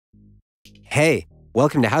Hey,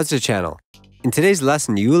 welcome to HOWZA channel. In today's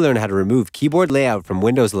lesson, you will learn how to remove keyboard layout from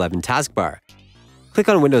Windows 11 taskbar. Click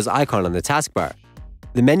on Windows icon on the taskbar.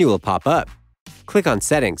 The menu will pop up. Click on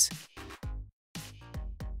Settings.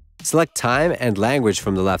 Select Time and Language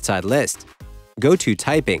from the left side list. Go to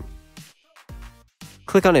Typing.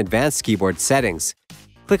 Click on Advanced Keyboard Settings.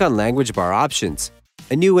 Click on Language Bar Options.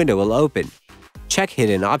 A new window will open. Check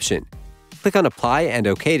Hidden option. Click on Apply and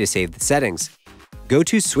OK to save the settings. Go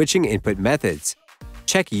to Switching Input Methods.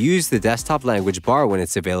 Check Use the Desktop Language Bar when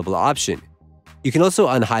it's available option. You can also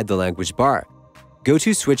unhide the language bar. Go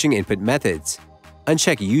to Switching Input Methods.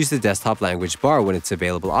 Uncheck Use the Desktop Language Bar when it's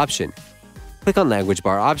available option. Click on Language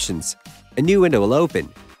Bar Options. A new window will open.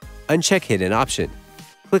 Uncheck Hidden option.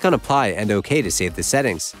 Click on Apply and OK to save the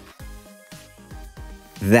settings.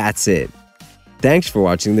 That's it. Thanks for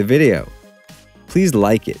watching the video. Please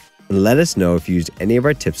like it and let us know if you used any of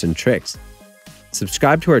our tips and tricks.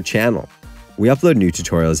 Subscribe to our channel. We upload new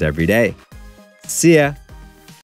tutorials every day. See ya!